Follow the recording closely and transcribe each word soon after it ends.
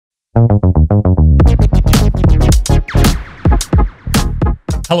Hello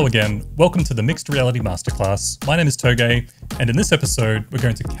again, welcome to the Mixed Reality Masterclass. My name is Toge, and in this episode, we're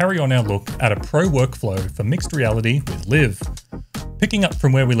going to carry on our look at a pro workflow for mixed reality with LIV. Picking up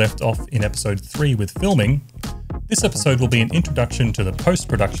from where we left off in episode 3 with filming, this episode will be an introduction to the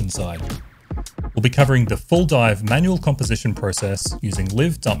post-production side. We'll be covering the full dive manual composition process using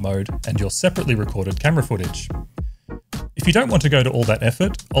LIV Dump Mode and your separately recorded camera footage. If you don't want to go to all that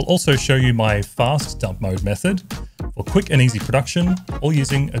effort, I'll also show you my fast dump mode method for quick and easy production, all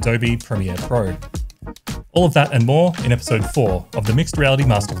using Adobe Premiere Pro. All of that and more in episode 4 of the Mixed Reality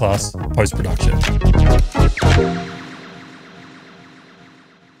Masterclass post-production.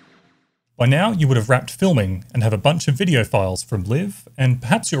 By now, you would have wrapped filming and have a bunch of video files from LIV, and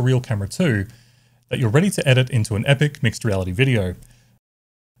perhaps your real camera too, that you're ready to edit into an epic mixed reality video.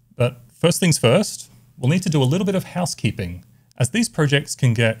 But first things first, we'll need to do a little bit of housekeeping, as these projects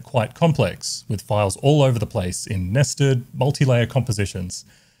can get quite complex, with files all over the place in nested, multi-layer compositions.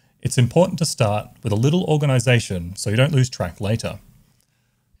 It's important to start with a little organization so you don't lose track later.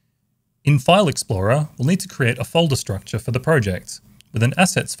 In File Explorer, we'll need to create a folder structure for the project, with an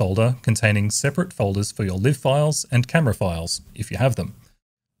assets folder containing separate folders for your LIV files and camera files, if you have them.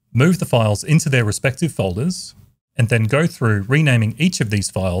 Move the files into their respective folders, and then go through renaming each of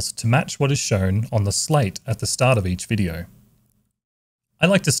these files to match what is shown on the slate at the start of each video. I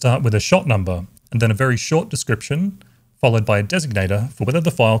like to start with a shot number and then a very short description, followed by a designator for whether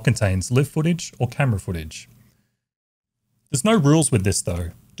the file contains LIV footage or camera footage. There's no rules with this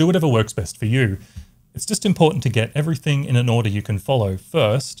though, do whatever works best for you. It's just important to get everything in an order you can follow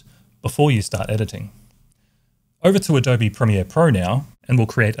first, before you start editing. Over to Adobe Premiere Pro now, and we'll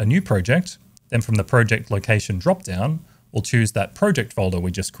create a new project. Then from the project location dropdown, we'll choose that project folder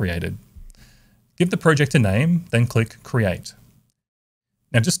we just created. Give the project a name, then click Create.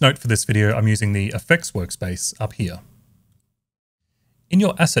 Now just note for this video, I'm using the Effects workspace up here. In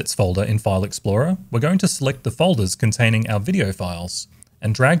your Assets folder in File Explorer, we're going to select the folders containing our video files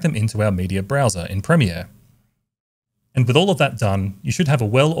and drag them into our media browser in Premiere. And with all of that done, you should have a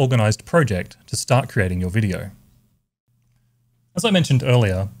well-organized project to start creating your video. As I mentioned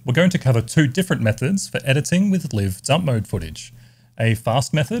earlier, we're going to cover 2 different methods for editing with LIV Dump Mode footage, a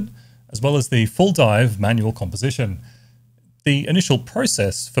fast method, as well as the full dive manual composition. The initial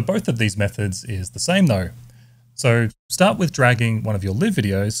process for both of these methods is the same though. So start with dragging one of your LIV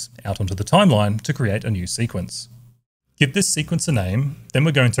videos out onto the timeline to create a new sequence. Give this sequence a name, then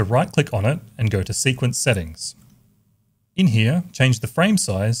we're going to right-click on it and go to Sequence Settings. In here, change the frame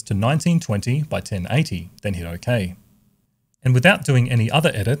size to 1920 by 1080, then hit OK. And without doing any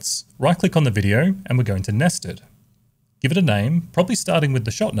other edits, right-click on the video and we're going to nest it. Give it a name, probably starting with the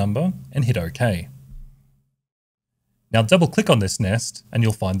shot number, and hit OK. Now double-click on this nest and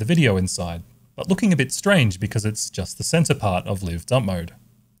you'll find the video inside, but looking a bit strange because it's just the center part of LIV Dump Mode.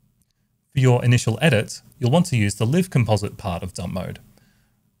 For your initial edit, you'll want to use the LIV Composite part of Dump Mode.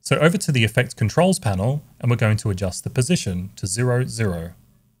 So over to the Effect Controls panel and we're going to adjust the position to 0, 0.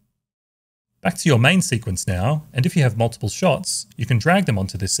 Back to your main sequence now, and if you have multiple shots, you can drag them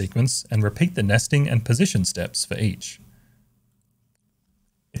onto this sequence and repeat the nesting and position steps for each.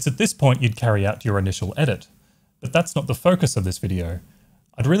 It's at this point you'd carry out your initial edit, but that's not the focus of this video.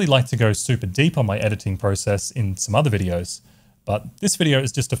 I'd really like to go super deep on my editing process in some other videos, but this video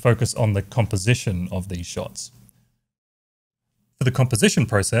is just to focus on the composition of these shots. For the composition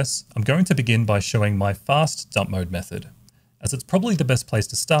process, I'm going to begin by showing my fast dump mode method, as it's probably the best place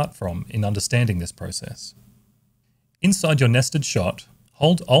to start from in understanding this process. Inside your nested shot,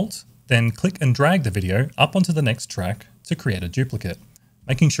 hold Alt, then click and drag the video up onto the next track to create a duplicate,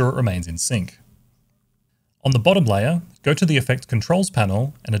 making sure it remains in sync. On the bottom layer, go to the Effect Controls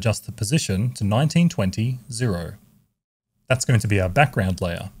panel and adjust the position to 1920, 0. That's going to be our background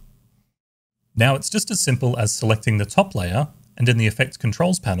layer. Now it's just as simple as selecting the top layer and in the Effect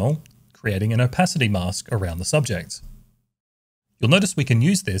Controls panel, creating an opacity mask around the subject. You'll notice we can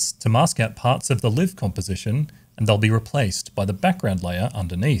use this to mask out parts of the LIV composition and they'll be replaced by the background layer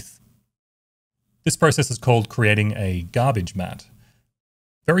underneath. This process is called creating a garbage matte.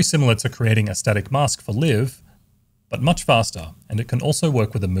 Very similar to creating a static mask for LIV, but much faster, and it can also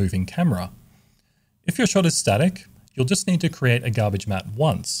work with a moving camera. If your shot is static, you'll just need to create a garbage matte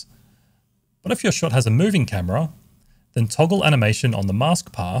once. But if your shot has a moving camera, then toggle animation on the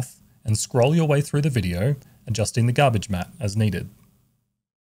mask path and scroll your way through the video, adjusting the garbage matte as needed.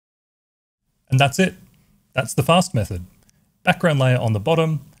 And that's it. That's the fast method. Background layer on the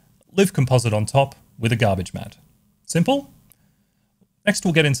bottom, LIV composite on top with a garbage matte. Simple? Next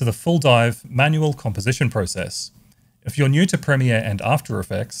we'll get into the full dive manual composition process. If you're new to Premiere and After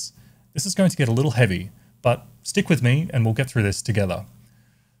Effects, This is going to get a little heavy, but stick with me and we'll get through this together.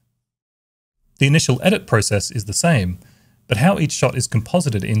 The initial edit process is the same, but how each shot is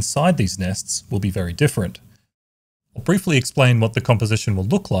composited inside these nests will be very different. I'll briefly explain what the composition will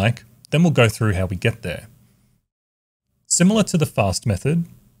look like, then we'll go through how we get there. Similar to the fast method,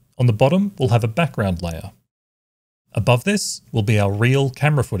 on the bottom we'll have a background layer. Above this will be our real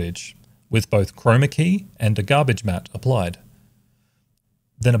camera footage, with both chroma key and a garbage matte applied.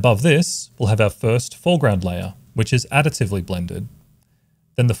 Then above this, we'll have our first foreground layer, which is additively blended.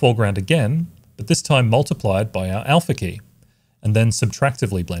 Then the foreground again, but this time multiplied by our alpha key, and then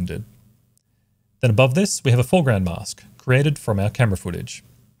subtractively blended. Then above this, we have a foreground mask, created from our camera footage.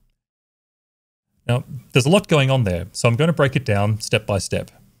 Now, there's a lot going on there, so I'm going to break it down step by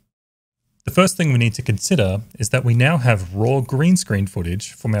step. The first thing we need to consider is that we now have raw green screen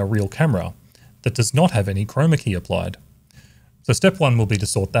footage from our real camera that does not have any chroma key applied. So step one will be to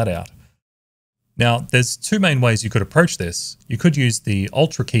sort that out. Now, there's two main ways you could approach this. You could use the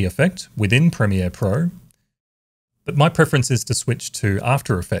Ultra Key effect within Premiere Pro, but my preference is to switch to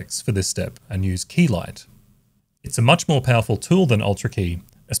After Effects for this step and use Keylight. It's a much more powerful tool than Ultra Key,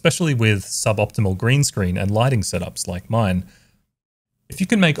 especially with suboptimal green screen and lighting setups like mine. If you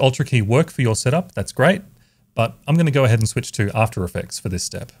can make Ultra Key work for your setup, that's great, but I'm going to go ahead and switch to After Effects for this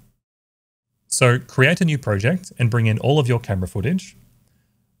step. So create a new project and bring in all of your camera footage.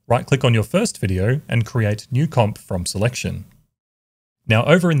 Right-click on your first video and create New Comp from Selection. Now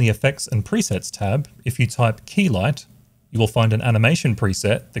over in the Effects and Presets tab, if you type Keylight, you will find an animation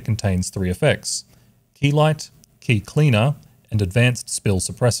preset that contains 3 effects: Keylight, Key Cleaner, and Advanced Spill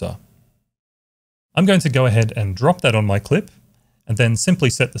Suppressor. I'm going to go ahead and drop that on my clip, and then simply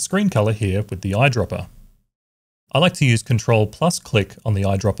set the screen color here with the eyedropper. I like to use Ctrl+click on the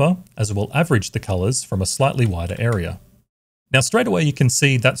eyedropper, as it will average the colors from a slightly wider area. Now straight away you can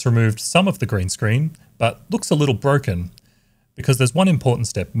see that's removed some of the green screen, but looks a little broken, because there's one important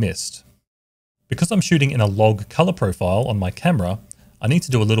step missed. Because I'm shooting in a log color profile on my camera, I need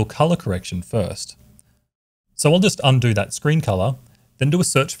to do a little color correction first. So I'll just undo that screen color, then do a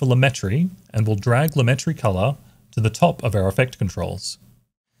search for Lumetri, and we'll drag Lumetri color to the top of our effect controls.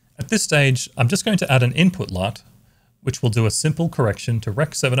 At this stage, I'm just going to add an input LUT, which will do a simple correction to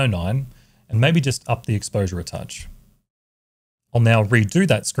Rec 709 and maybe just up the exposure a touch. I'll now redo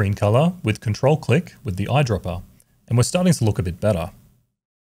that screen color with Control-click with the eyedropper, and we're starting to look a bit better.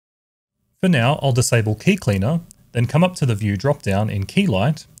 For now, I'll disable Key Cleaner, then come up to the View dropdown in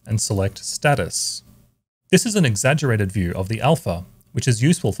Keylight and select Status. This is an exaggerated view of the alpha, which is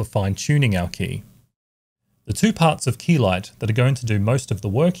useful for fine-tuning our key. The two parts of Keylight that are going to do most of the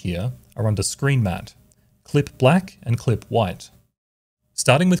work here are under Screen Matte, Clip Black and Clip White.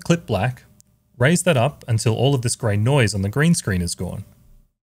 Starting with Clip Black, raise that up until all of this grey noise on the green screen is gone.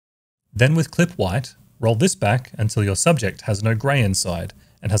 Then with Clip White, roll this back until your subject has no grey inside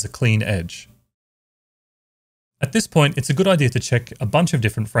and has a clean edge. At this point, it's a good idea to check a bunch of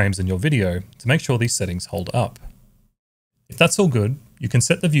different frames in your video to make sure these settings hold up. If that's all good, you can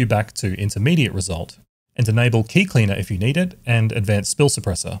set the view back to Intermediate Result and enable Key Cleaner if you need it and Advanced Spill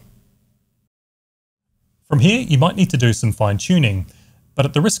Suppressor. From here, you might need to do some fine-tuning, but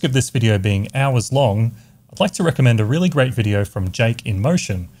at the risk of this video being hours long, I'd like to recommend a really great video from Jake in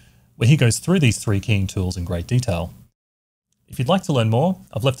Motion, where he goes through these 3 keying tools in great detail. If you'd like to learn more,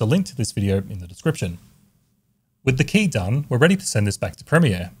 I've left a link to this video in the description. With the key done, we're ready to send this back to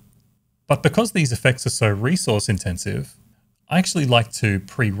Premiere. But because these effects are so resource intensive, I actually like to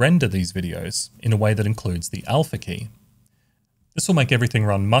pre-render these videos in a way that includes the alpha key. This will make everything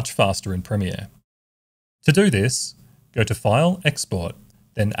run much faster in Premiere. To do this, go to File, Export,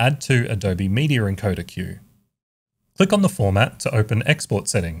 then Add to Adobe Media Encoder queue. Click on the format to open Export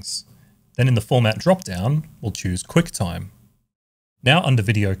Settings. Then in the Format dropdown, we'll choose QuickTime. Now under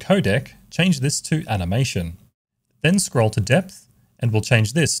Video Codec, change this to Animation. Then scroll to Depth, and we'll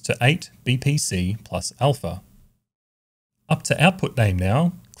change this to 8 BPC plus alpha. Up to Output Name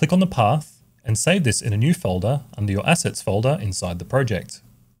now, click on the path, and save this in a new folder under your Assets folder inside the project.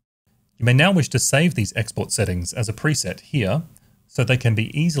 You may now wish to save these export settings as a preset here, so they can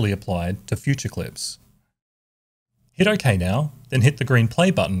be easily applied to future clips. Hit OK now, then hit the green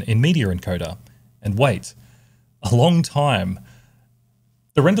play button in Media Encoder, and wait. A long time.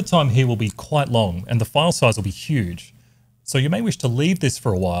 The render time here will be quite long, and the file size will be huge, so you may wish to leave this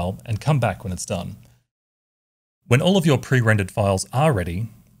for a while and come back when it's done. When all of your pre-rendered files are ready,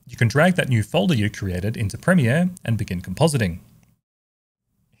 you can drag that new folder you created into Premiere and begin compositing.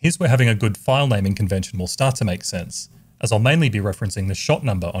 Here's where having a good file naming convention will start to make sense, as I'll mainly be referencing the shot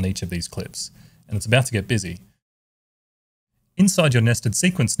number on each of these clips, and it's about to get busy. Inside your nested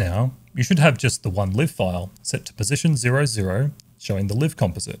sequence now, you should have just the one LIV file set to position 00, showing the LIV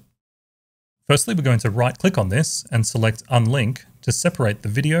composite. Firstly, we're going to right-click on this and select Unlink to separate the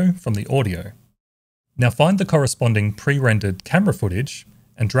video from the audio. Now find the corresponding pre-rendered camera footage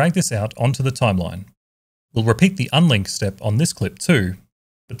and drag this out onto the timeline. We'll repeat the unlink step on this clip too,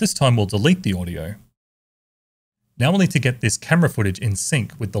 but this time we'll delete the audio. Now we'll need to get this camera footage in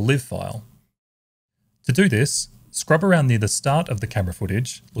sync with the LIV file. To do this, scrub around near the start of the camera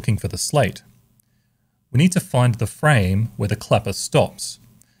footage, looking for the slate. We need to find the frame where the clapper stops,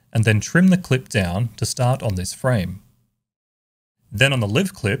 and then trim the clip down to start on this frame. Then on the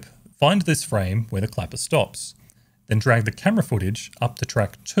LIV clip, find this frame where the clapper stops, then drag the camera footage up to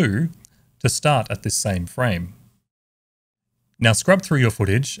track 2 to start at this same frame. Now scrub through your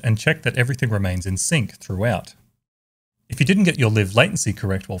footage and check that everything remains in sync throughout. If you didn't get your LIV latency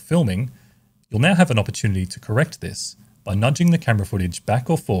correct while filming, you'll now have an opportunity to correct this by nudging the camera footage back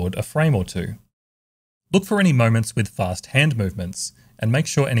or forward a frame or two. Look for any moments with fast hand movements and make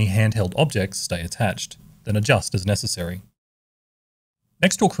sure any handheld objects stay attached, then adjust as necessary.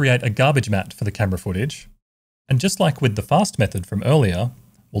 Next, we'll create a garbage matte for the camera footage, and just like with the fast method from earlier,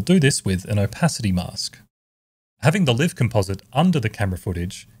 we'll do this with an opacity mask. Having the LIV composite under the camera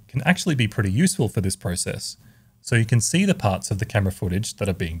footage can actually be pretty useful for this process, so you can see the parts of the camera footage that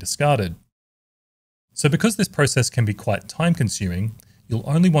are being discarded. So because this process can be quite time-consuming, you'll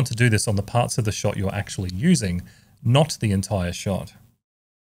only want to do this on the parts of the shot you're actually using, not the entire shot.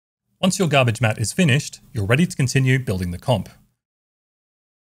 Once your garbage matte is finished, you're ready to continue building the comp.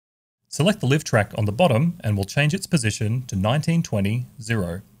 Select the LIV track on the bottom and we'll change its position to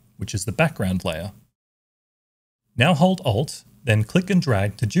 1920-0, which is the background layer. Now hold Alt, then click and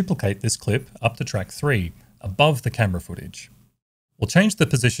drag to duplicate this clip up to track 3, above the camera footage. We'll change the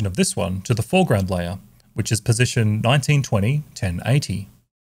position of this one to the foreground layer, which is position 1920-1080.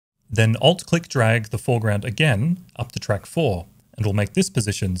 Then Alt-click drag the foreground again up to track 4, and we'll make this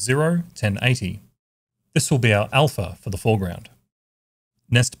position 0-1080. This will be our alpha for the foreground.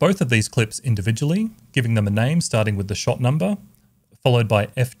 Nest both of these clips individually, giving them a name starting with the shot number, followed by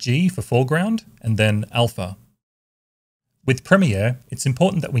FG for foreground, and then alpha. With Premiere, it's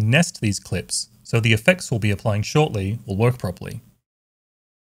important that we nest these clips, so the effects we'll be applying shortly will work properly.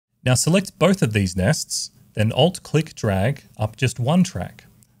 Now select both of these nests, then Alt-click drag up just one track.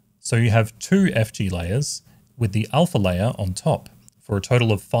 So you have 2 FG layers, with the alpha layer on top, for a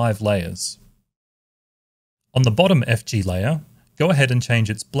total of 5 layers. On the bottom FG layer, go ahead and change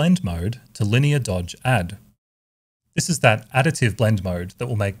its blend mode to Linear Dodge Add. This is that additive blend mode that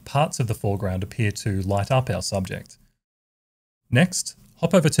will make parts of the foreground appear to light up our subject. Next,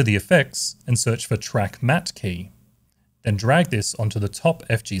 hop over to the effects and search for Track Matte key. Then drag this onto the top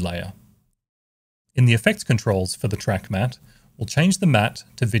FG layer. In the effect controls for the track matte, we'll change the matte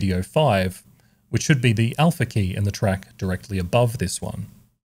to Video 5, which should be the alpha key in the track directly above this one.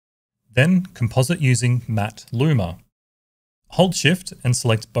 Then composite using Matte Luma. Hold Shift and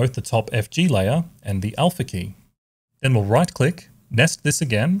select both the top FG layer and the alpha key. Then we'll right-click, nest this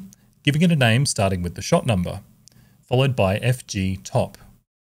again, giving it a name starting with the shot number, followed by FG top.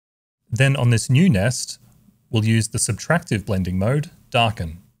 Then on this new nest, we'll use the subtractive blending mode,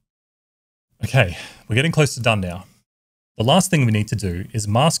 Darken. Okay, we're getting close to done now. The last thing we need to do is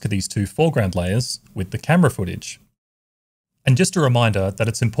mask these 2 foreground layers with the camera footage. And just a reminder that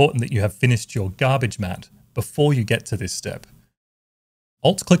it's important that you have finished your garbage matte before you get to this step.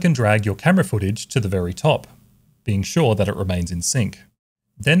 Alt-click and drag your camera footage to the very top, being sure that it remains in sync.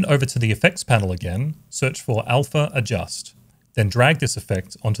 Then over to the effects panel again, search for Alpha Adjust, then drag this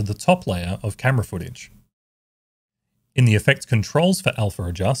effect onto the top layer of camera footage. In the effect controls for Alpha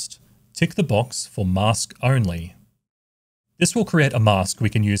Adjust, tick the box for Mask Only. This will create a mask we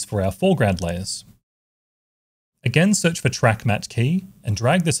can use for our foreground layers. Again, search for Track Matte key and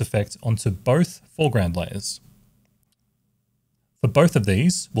drag this effect onto both foreground layers. For both of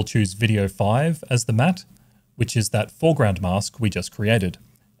these, we'll choose Video 5 as the matte, which is that foreground mask we just created,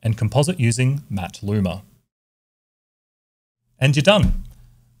 and composite using Matte Luma. And you're done.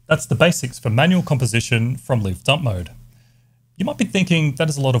 That's the basics for manual composition from LIV Dump Mode. You might be thinking that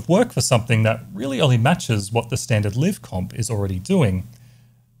is a lot of work for something that really only matches what the standard LIV comp is already doing,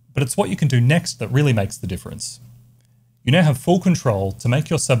 but it's what you can do next that really makes the difference. You now have full control to make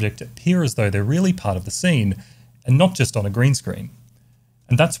your subject appear as though they're really part of the scene and not just on a green screen.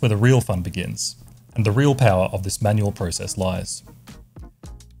 And that's where the real fun begins, and the real power of this manual process lies.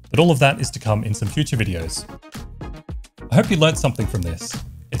 But all of that is to come in some future videos. I hope you learned something from this.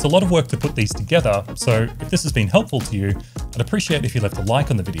 It's a lot of work to put these together, so if this has been helpful to you, I'd appreciate if you left a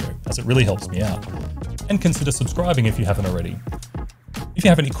like on the video, as it really helps me out. and consider subscribing if you haven't already. If you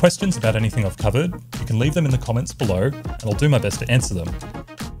have any questions about anything I've covered, you can leave them in the comments below and I'll do my best to answer them.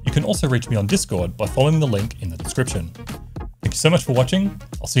 You can also reach me on Discord by following the link in the description. Thank you so much for watching.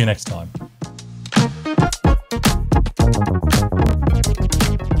 I'll see you next time.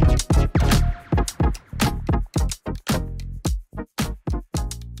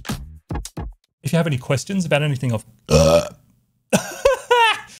 If you have any questions about anything I've